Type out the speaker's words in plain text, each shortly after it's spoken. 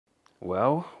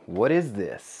Well, what is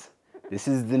this? This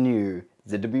is the new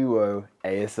ZWO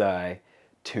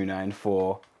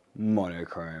ASI294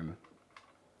 monochrome.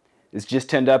 It's just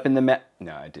turned up in the mail.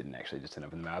 No, it didn't actually just turn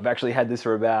up in the mail. I've actually had this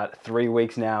for about 3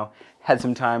 weeks now. Had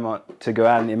some time to go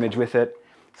out and image with it.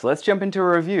 So let's jump into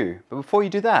a review. But before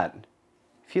you do that,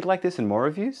 if you'd like this and more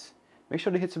reviews, make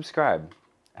sure to hit subscribe.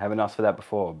 I haven't asked for that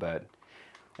before, but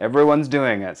everyone's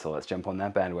doing it, so let's jump on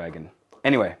that bandwagon.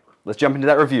 Anyway, let's jump into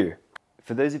that review.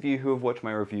 For those of you who have watched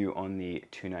my review on the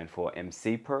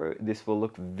 294MC Pro, this will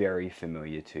look very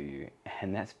familiar to you.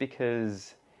 And that's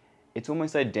because it's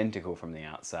almost identical from the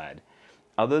outside.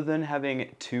 Other than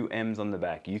having two M's on the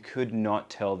back, you could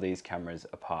not tell these cameras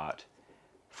apart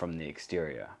from the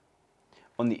exterior.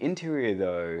 On the interior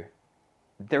though,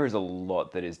 there is a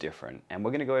lot that is different, and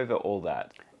we're going to go over all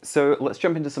that. So let's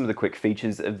jump into some of the quick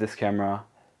features of this camera.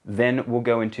 Then we'll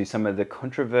go into some of the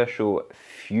controversial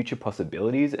future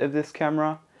possibilities of this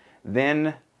camera.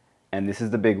 Then, and this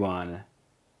is the big one,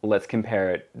 let's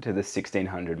compare it to the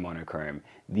 1600 monochrome,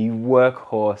 the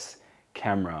workhorse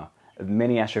camera of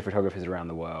many astrophotographers around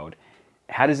the world.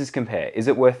 How does this compare? Is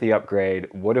it worth the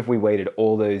upgrade? What have we waited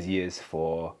all those years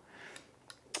for?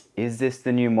 Is this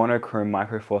the new monochrome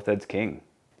micro four thirds king?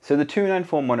 So the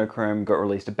 294 monochrome got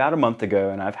released about a month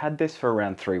ago, and I've had this for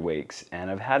around 3 weeks,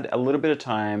 and I've had a little bit of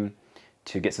time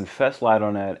to get some first light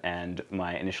on it and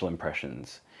my initial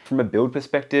impressions. From a build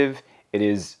perspective, it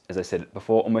is, as I said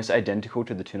before, almost identical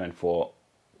to the 294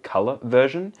 color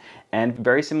version, and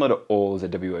very similar to all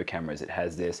ZWO cameras. It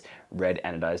has this red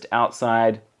anodized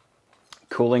outside,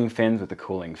 cooling fins with a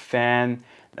cooling fan.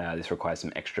 This requires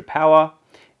some extra power.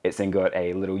 It's then got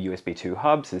a little USB 2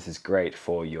 hub, so this is great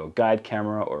for your guide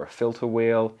camera or a filter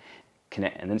wheel. And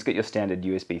then it's got your standard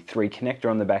USB 3 connector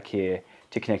on the back here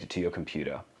to connect it to your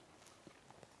computer.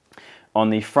 On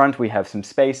the front we have some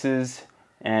spacers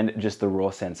and just the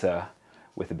raw sensor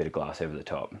with a bit of glass over the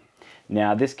top.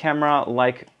 Now this camera,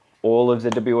 like all of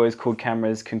ZWO's cooled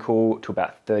cameras, can cool to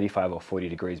about 35 or 40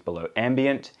 degrees below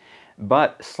ambient,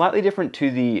 but slightly different to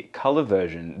the color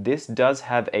version, this does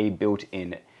have a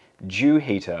built-in dew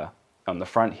heater on the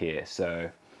front here. So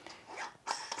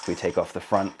if we take off the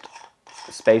front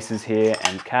spacers here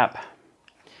and cap,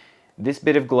 this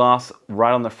bit of glass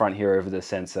right on the front here over the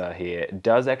sensor here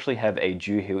does actually have a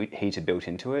dew heater built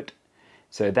into it.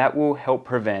 So that will help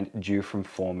prevent dew from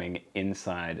forming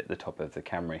inside the top of the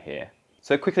camera here.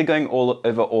 So quickly going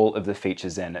over all of the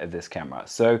features then of this camera.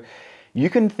 So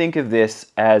you can think of this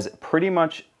as pretty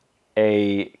much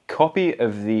a copy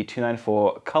of the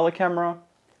 294 color camera,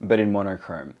 but in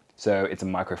monochrome. So it's a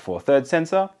micro four thirds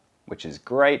sensor, which is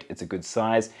great. It's a good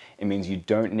size. It means you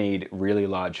don't need really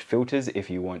large filters if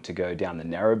you want to go down the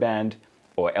narrowband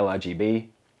or LRGB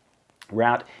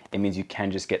route. It means you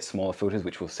can just get smaller filters,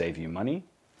 which will save you money.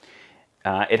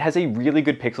 It has a really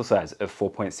good pixel size of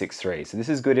 4.63. So this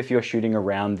is good if you're shooting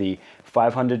around the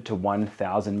 500 to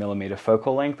 1000 millimeter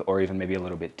focal length, or even maybe a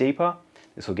little bit deeper.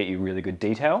 This will get you really good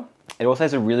detail. It also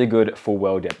has a really good full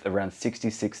well depth, around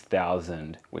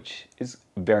 66,000, which is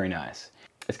very nice.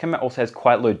 This camera also has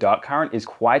quite low dark current, is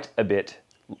quite a bit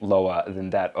lower than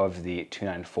that of the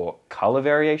 294 color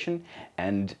variation,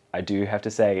 and I do have to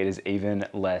say it is even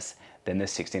less than the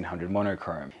 1600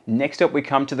 monochrome. Next up we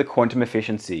come to the quantum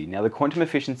efficiency. Now the quantum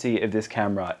efficiency of this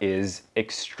camera is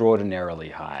extraordinarily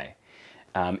high.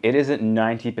 It is at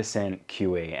 90%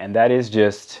 QE, and that is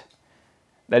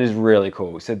really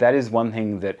cool. So that is one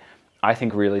thing that I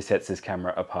think really sets this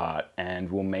camera apart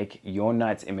and will make your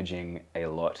night's imaging a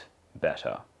lot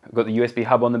better. We've got the USB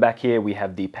hub on the back here. We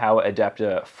have the power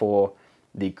adapter for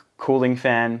the cooling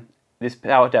fan. This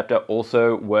power adapter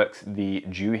also works the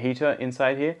dew heater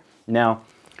inside here. Now,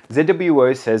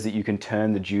 ZWO says that you can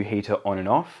turn the dew heater on and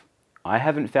off. I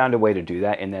haven't found a way to do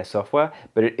that in their software,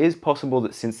 but it is possible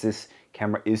that since this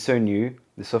camera is so new,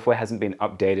 the software hasn't been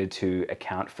updated to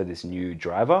account for this new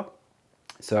driver.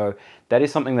 So that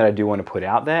is something that I do want to put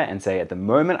out there and say at the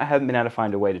moment I haven't been able to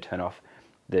find a way to turn off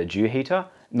the dew heater.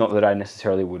 Not that I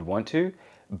necessarily would want to,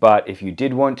 but if you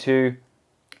did want to,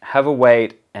 have a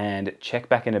wait and check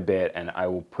back in a bit, and I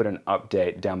will put an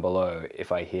update down below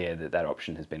if I hear that that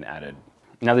option has been added.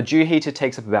 Now the dew heater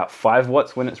takes up about 5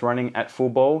 watts when it's running at full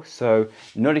bowl, so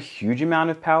not a huge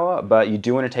amount of power, but you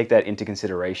do want to take that into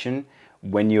consideration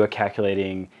when you are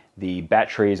calculating the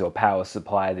batteries or power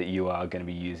supply that you are going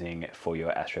to be using for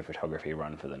your astrophotography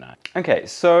run for the night. Okay,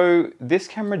 so this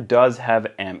camera does have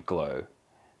amp glow.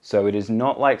 So it is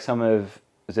not like some of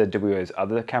ZWO's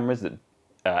other cameras that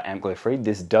are amp glow free.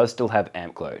 This does still have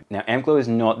amp glow. Now amp glow is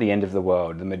not the end of the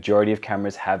world. The majority of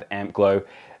cameras have amp glow,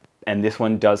 and this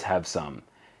one does have some.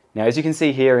 Now as you can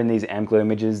see here in these amp glow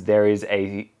images, there is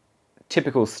a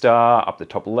typical star up the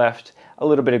top left, a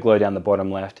little bit of glow down the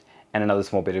bottom left, and another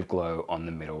small bit of glow on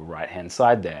the middle right-hand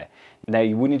side there. Now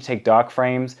you would need to take dark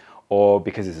frames, or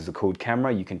because this is a cooled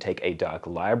camera, you can take a dark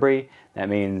library. That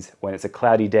means when it's a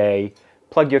cloudy day,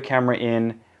 plug your camera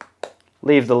in,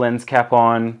 leave the lens cap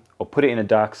on, or put it in a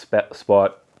dark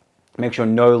spot. Make sure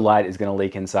no light is going to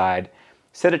leak inside.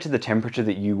 Set it to the temperature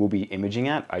that you will be imaging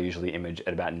at. I usually image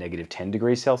at about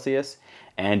 -10°C,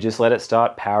 and just let it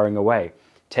start powering away.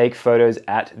 Take photos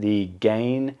at the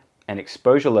gain and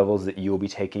exposure levels that you will be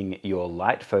taking your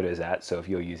light photos at. So if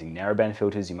you're using narrowband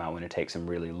filters, you might want to take some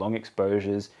really long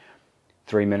exposures,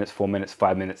 3 minutes, 4 minutes,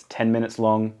 5 minutes, 10 minutes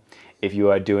long. If you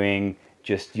are doing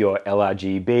just your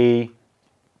LRGB,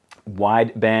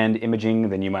 wideband imaging,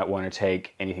 then you might want to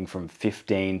take anything from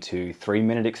 15 to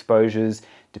 3-minute exposures,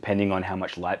 depending on how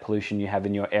much light pollution you have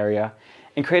in your area,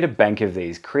 and create a bank of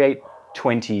these. Create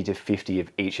 20 to 50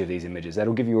 of each of these images.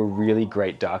 That'll give you a really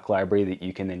great dark library that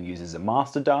you can then use as a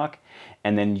master dark,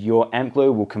 and then your amp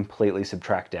glow will completely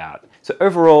subtract out. So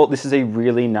overall, this is a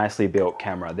really nicely built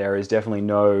camera. There is definitely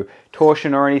no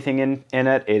torsion or anything in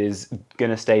it. It is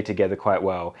going to stay together quite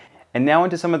well. And now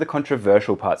into some of the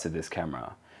controversial parts of this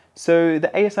camera. So the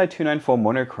ASI294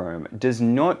 monochrome does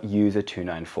not use a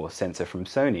 294 sensor from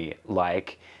Sony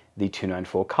like the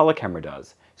 294 color camera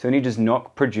does. Sony does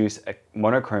not produce a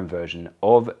monochrome version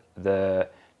of the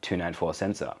 294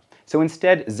 sensor. So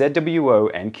instead, ZWO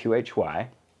and QHY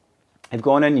have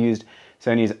gone and used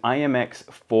Sony's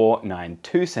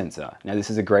IMX492 sensor. Now this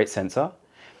is a great sensor,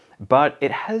 but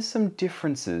it has some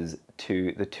differences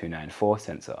to the 294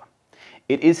 sensor.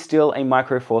 It is still a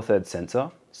micro four thirds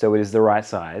sensor, so it is the right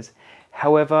size.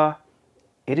 However,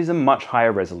 it is a much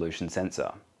higher resolution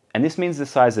sensor. And this means the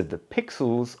size of the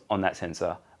pixels on that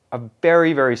sensor are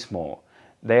very, very small.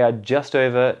 They are just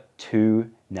over 2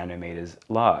 nanometers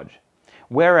large.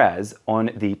 Whereas on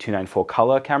the 294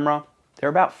 color camera, they're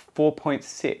about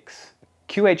 4.6.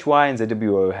 QHY and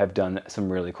ZWO have done some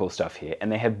really cool stuff here,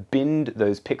 and they have binned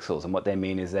those pixels, and what that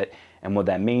means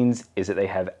is that they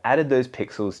have added those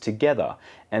pixels together.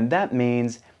 And that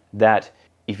means that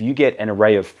if you get an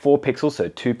array of 4 pixels, so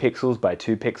 2 pixels by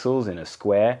 2 pixels in a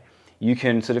square, you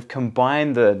can sort of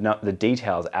combine the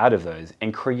details out of those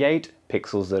and create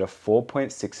pixels that are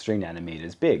 4.63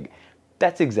 nanometers big.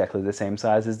 That's exactly the same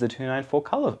size as the 294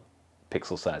 color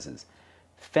pixel sizes.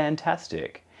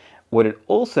 Fantastic. What it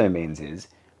also means is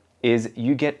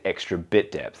you get extra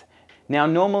bit depth. Now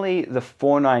normally the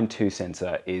 492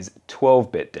 sensor is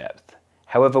 12-bit depth.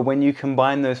 However, when you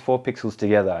combine those 4 pixels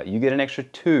together, you get an extra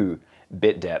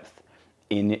 2-bit depth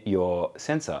in your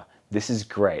sensor. This is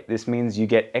great. This means you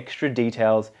get extra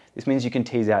details. This means you can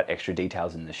tease out extra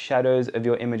details in the shadows of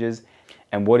your images.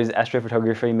 And what is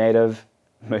astrophotography made of?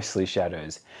 Mostly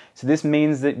shadows. So this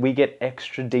means that we get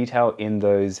extra detail in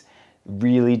those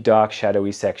really dark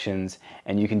shadowy sections,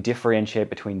 and you can differentiate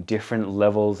between different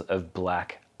levels of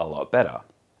black a lot better.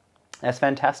 That's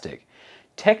fantastic.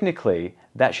 Technically,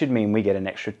 that should mean we get an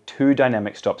extra 2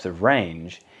 dynamic stops of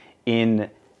range in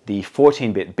the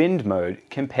 14-bit binned mode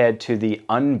compared to the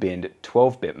unbinned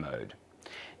 12-bit mode.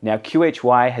 Now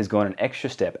QHY has gone an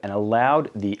extra step and allowed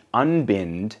the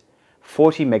unbinned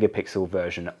 40 megapixel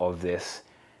version of this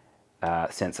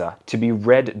sensor to be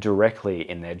read directly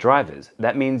in their drivers.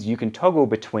 That means you can toggle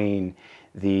between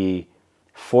the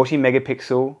 40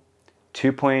 megapixel,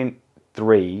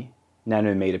 2.3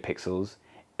 nanometer pixels,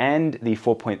 and the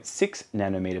 4.6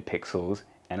 nanometer pixels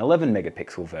and 11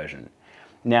 megapixel version.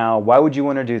 Now, why would you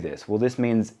want to do this? Well, this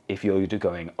means if you're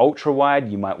going ultra wide,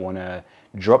 you might want to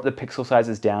drop the pixel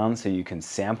sizes down so you can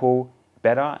sample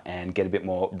better and get a bit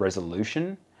more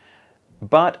resolution.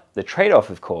 But the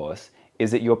trade-off, of course, is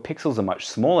that your pixels are much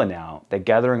smaller now. They're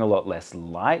gathering a lot less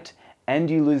light, and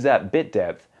you lose that bit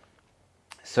depth.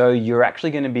 So you're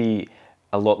actually going to be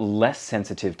a lot less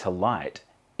sensitive to light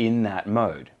in that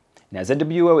mode. Now,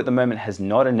 ZWO at the moment has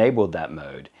not enabled that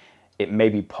mode. It may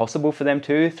be possible for them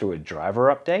to through a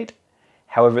driver update.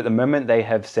 However, at the moment they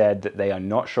have said that they are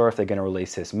not sure if they're going to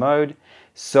release this mode,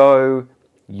 so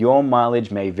your mileage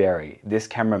may vary. This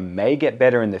camera may get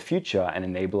better in the future and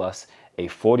enable us a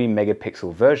 40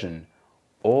 megapixel version,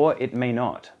 or it may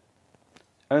not.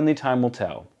 Only time will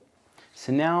tell.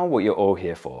 So now what you're all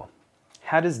here for.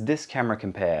 How does this camera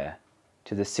compare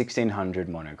to the 1600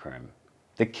 monochrome,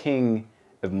 the king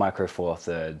of micro four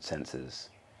thirds sensors?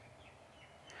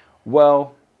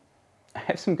 Well, I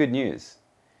have some good news.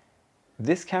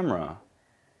 This camera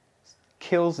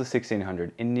kills the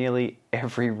 1600 in nearly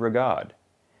every regard.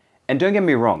 And don't get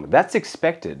me wrong, that's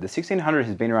expected. The 1600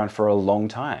 has been around for a long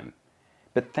time.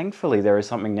 But thankfully there is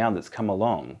something now that's come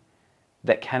along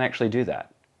that can actually do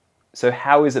that. So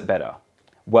how is it better?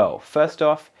 Well, first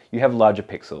off, you have larger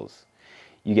pixels.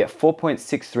 You get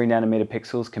 4.63 nanometer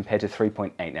pixels compared to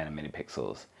 3.8 nanometer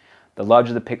pixels. The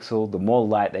larger the pixel, the more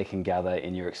light they can gather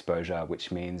in your exposure,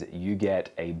 which means you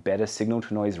get a better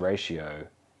signal-to-noise ratio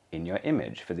in your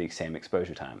image for the same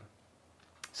exposure time.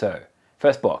 So,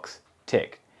 first box,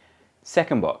 tick.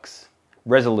 Second box,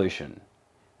 resolution.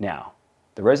 Now,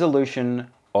 the resolution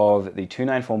of the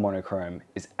 294 monochrome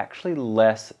is actually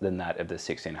less than that of the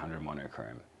 1600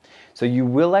 monochrome. So you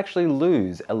will actually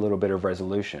lose a little bit of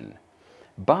resolution.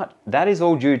 But that is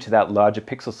all due to that larger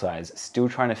pixel size still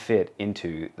trying to fit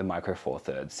into the micro four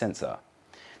thirds sensor.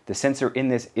 The sensor in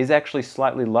this is actually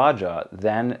slightly larger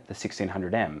than the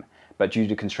 1600M, but due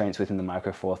to constraints within the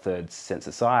micro four thirds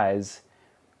sensor size,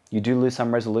 you do lose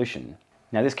some resolution.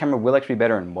 Now this camera will actually be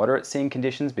better in moderate seeing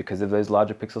conditions because of those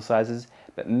larger pixel sizes,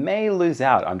 but may lose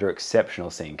out under exceptional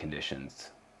seeing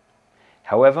conditions.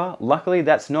 However, luckily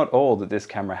that's not all that this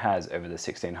camera has over the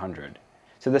 1600.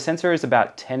 So the sensor is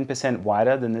about 10%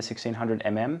 wider than the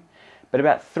 1600mm, but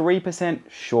about 3%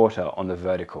 shorter on the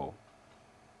vertical.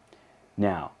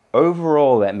 Now,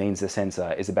 overall that means the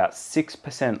sensor is about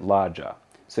 6% larger,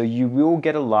 so you will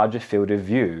get a larger field of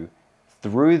view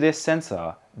through this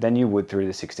sensor than you would through the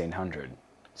 1600.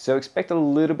 So expect a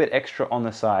little bit extra on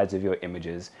the sides of your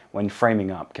images when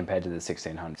framing up compared to the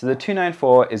 1600. So the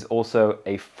 294 is also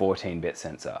a 14-bit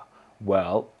sensor.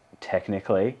 Well,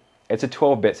 technically, it's a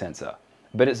 12-bit sensor,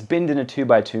 but it's binned in a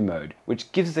 2x2 mode,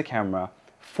 which gives the camera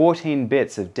 14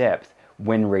 bits of depth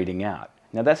when reading out.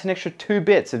 Now that's an extra 2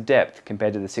 bits of depth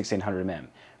compared to the 1600mm,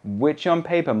 which on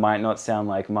paper might not sound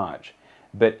like much,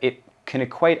 but it can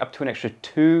equate up to an extra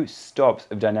 2 stops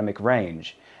of dynamic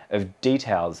range of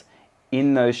details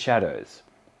in those shadows,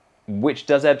 which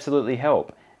does absolutely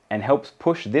help and helps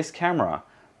push this camera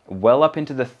well up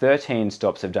into the 13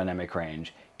 stops of dynamic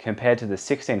range compared to the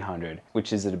 1600,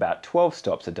 which is at about 12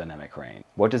 stops of dynamic range.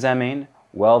 What does that mean?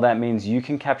 Well, that means you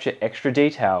can capture extra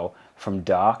detail from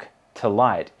dark to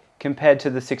light compared to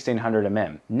the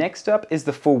 1600mm. Next up is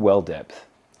the full well depth,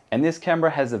 and this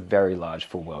camera has a very large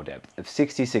full well depth of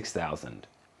 66,000.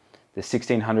 The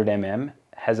 1600mm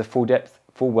has a full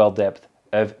well depth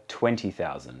of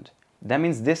 20,000. That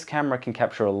means this camera can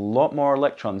capture a lot more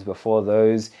electrons before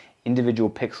those individual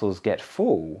pixels get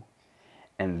full,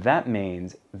 and that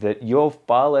means that you're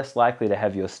far less likely to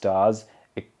have your stars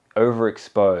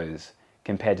overexpose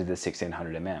compared to the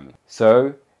 1600mm.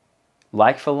 So,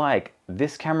 like for like,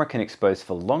 this camera can expose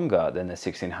for longer than the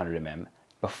 1600mm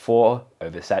before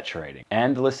oversaturating.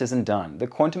 And the list isn't done. The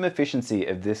quantum efficiency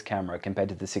of this camera compared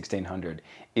to the 1600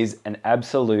 is an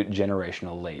absolute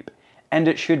generational leap. And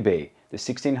it should be. The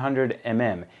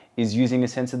 1600mm is using a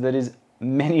sensor that is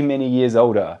many, many years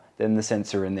older than the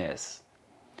sensor in this.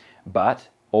 But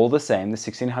all the same, the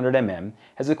 1600mm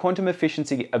has a quantum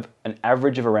efficiency of an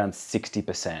average of around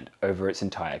 60% over its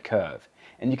entire curve.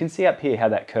 And you can see up here how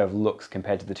that curve looks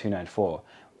compared to the 294,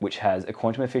 which has a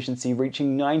quantum efficiency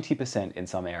reaching 90% in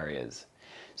some areas.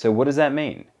 So what does that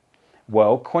mean?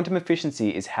 Well, quantum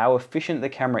efficiency is how efficient the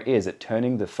camera is at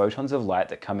turning the photons of light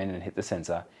that come in and hit the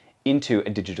sensor into a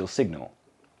digital signal.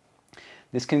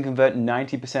 This can convert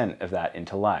 90% of that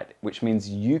into light, which means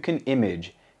you can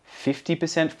image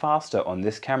 50% faster on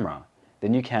this camera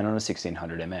than you can on a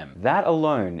 1600mm. That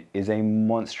alone is a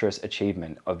monstrous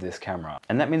achievement of this camera.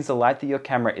 And that means the light that your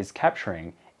camera is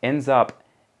capturing ends up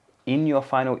in your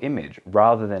final image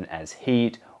rather than as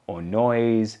heat or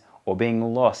noise or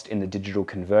being lost in the digital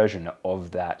conversion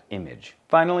of that image.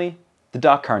 Finally, the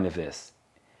dark current of this.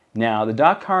 Now, the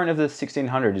dark current of the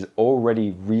 1600 is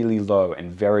already really low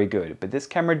and very good, but this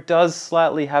camera does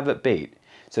slightly have it beat.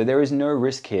 So there is no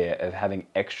risk here of having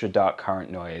extra dark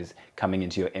current noise coming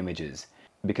into your images,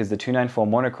 because the 294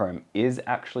 monochrome is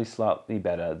actually slightly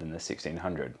better than the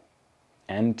 1600.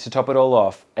 And to top it all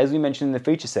off, as we mentioned in the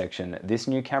feature section, this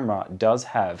new camera does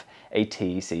have a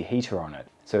TEC heater on it.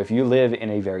 So if you live in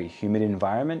a very humid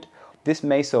environment, this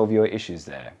may solve your issues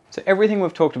there. So everything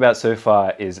we've talked about so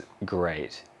far is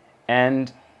great.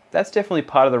 And that's definitely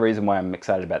part of the reason why I'm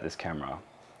excited about this camera.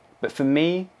 But for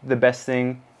me, the best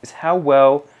thing is how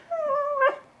well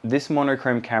this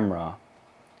monochrome camera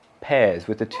pairs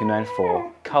with the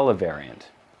 294 color variant.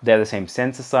 They're the same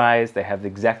sensor size, they have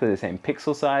exactly the same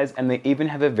pixel size, and they even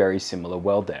have a very similar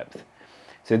well depth.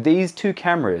 So these two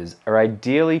cameras are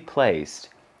ideally placed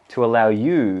to allow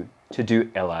you to do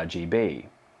LRGB.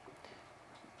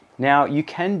 Now, you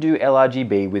can do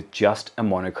LRGB with just a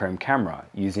monochrome camera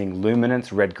using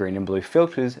luminance red, green, and blue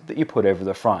filters that you put over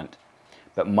the front.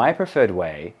 But my preferred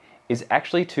way is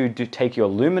actually to take your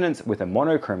luminance with a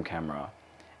monochrome camera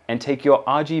and take your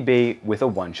RGB with a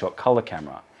one-shot color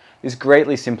camera. This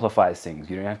greatly simplifies things.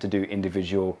 You don't have to do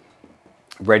individual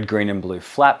red, green, and blue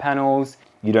flat panels.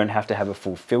 You don't have to have a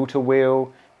full filter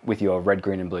wheel with your red,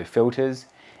 green, and blue filters.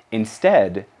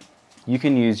 Instead, you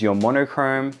can use your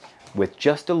monochrome with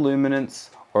just a luminance,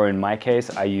 or in my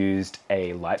case, I used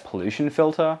a light pollution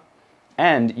filter,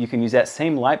 and you can use that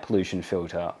same light pollution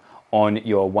filter on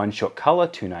your one-shot color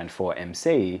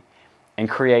 294MC and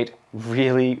create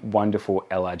really wonderful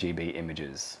LRGB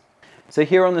images. So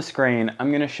here on the screen, I'm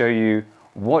going to show you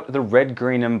what the red,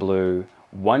 green, and blue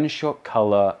one-shot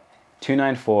color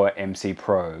 294MC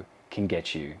Pro can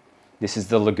get you. This is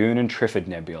the Lagoon and Trifid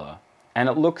Nebula, and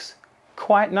it looks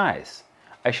quite nice.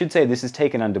 I should say this is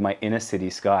taken under my inner city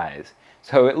skies,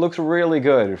 so it looks really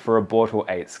good for a Bortle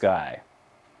 8 sky.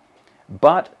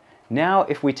 But now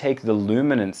if we take the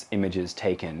luminance images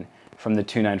taken from the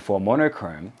 294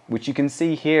 monochrome, which you can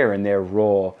see here in their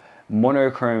raw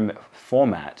monochrome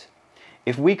format,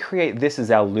 if we create this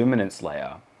as our luminance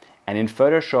layer, and in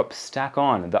Photoshop stack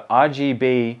on the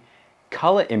RGB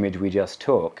color image we just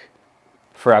took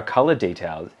for our color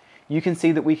details, you can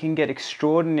see that we can get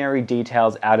extraordinary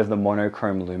details out of the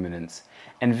monochrome luminance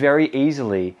and very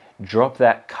easily drop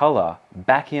that color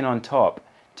back in on top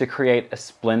to create a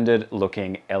splendid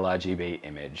looking LRGB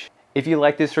image. If you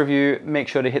like this review, make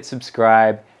sure to hit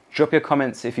subscribe, drop your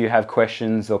comments if you have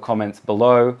questions or comments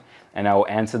below, and I will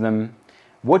answer them.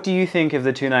 What do you think of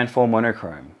the 294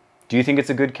 monochrome? Do you think it's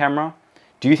a good camera?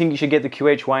 Do you think you should get the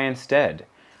QHY instead?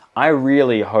 I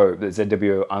really hope that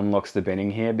ZWO unlocks the binning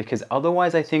here, because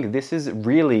otherwise I think this is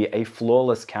really a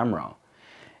flawless camera.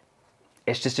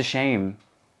 It's just a shame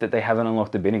that they haven't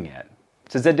unlocked the binning yet.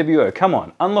 So ZWO, come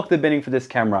on, unlock the binning for this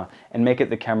camera and make it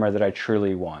the camera that I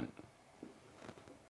truly want.